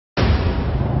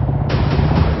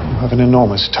have an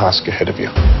enormous task ahead of you.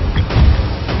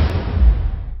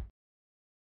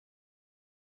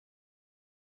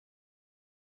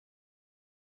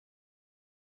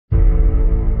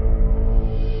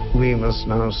 We must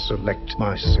now select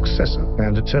my successor,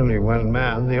 and it's only one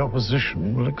man the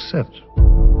opposition will accept.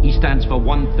 He stands for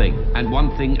one thing, and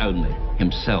one thing only,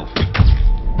 himself.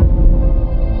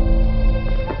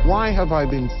 Why have I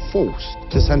been forced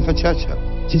to send for Churchill?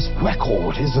 His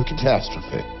record is a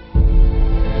catastrophe.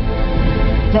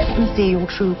 Let them see your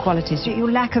true qualities, your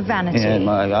lack of vanity. Yeah,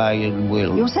 my iron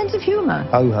will. Your sense of humour.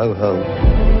 Ho, ho, ho.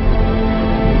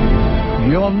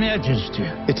 Your Majesty.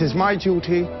 It is my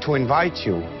duty to invite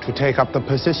you to take up the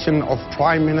position of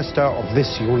Prime Minister of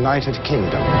this United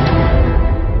Kingdom.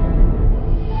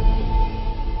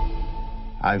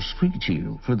 I speak to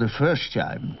you for the first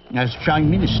time as Prime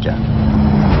Minister.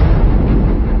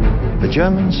 The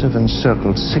Germans have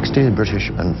encircled 60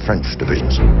 British and French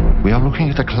divisions. We are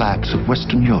looking at a collapse of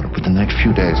Western Europe within the next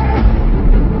few days.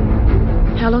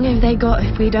 How long have they got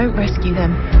if we don't rescue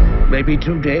them? Maybe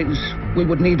 2 days. We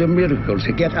would need a miracle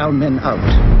to get our men out.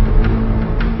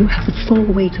 You have the full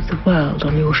weight of the world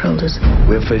on your shoulders.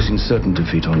 We're facing certain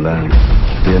defeat on land,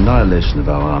 the annihilation of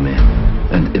our army,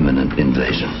 and imminent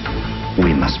invasion.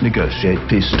 We must negotiate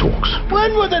peace talks.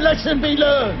 When will the lesson be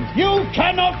learned? You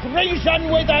cannot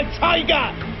reason with a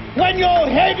tiger when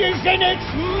your head is in its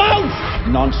mouth!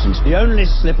 Nonsense. The only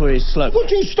slippery slope.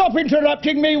 Would you stop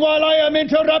interrupting me while I am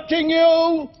interrupting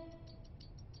you?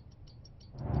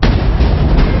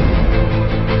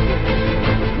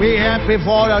 We have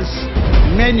before us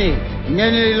many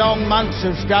long months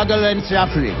of struggle and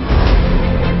suffering.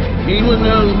 Even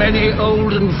though many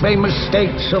old and famous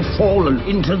states have fallen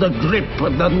into the grip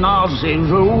of the Nazi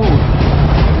rule,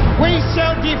 we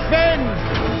shall defend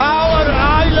our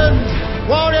island,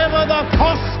 whatever the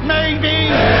cost may be.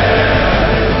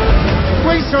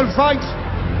 We shall fight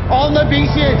on the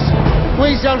beaches.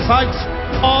 We shall fight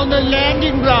on the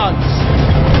landing grounds.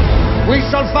 We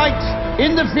shall fight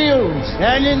in the fields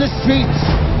and in the streets.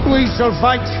 We shall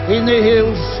fight in the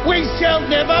hills. We shall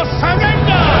never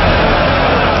surrender!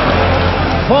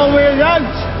 For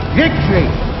without victory,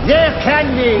 there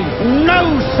can be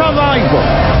no survival.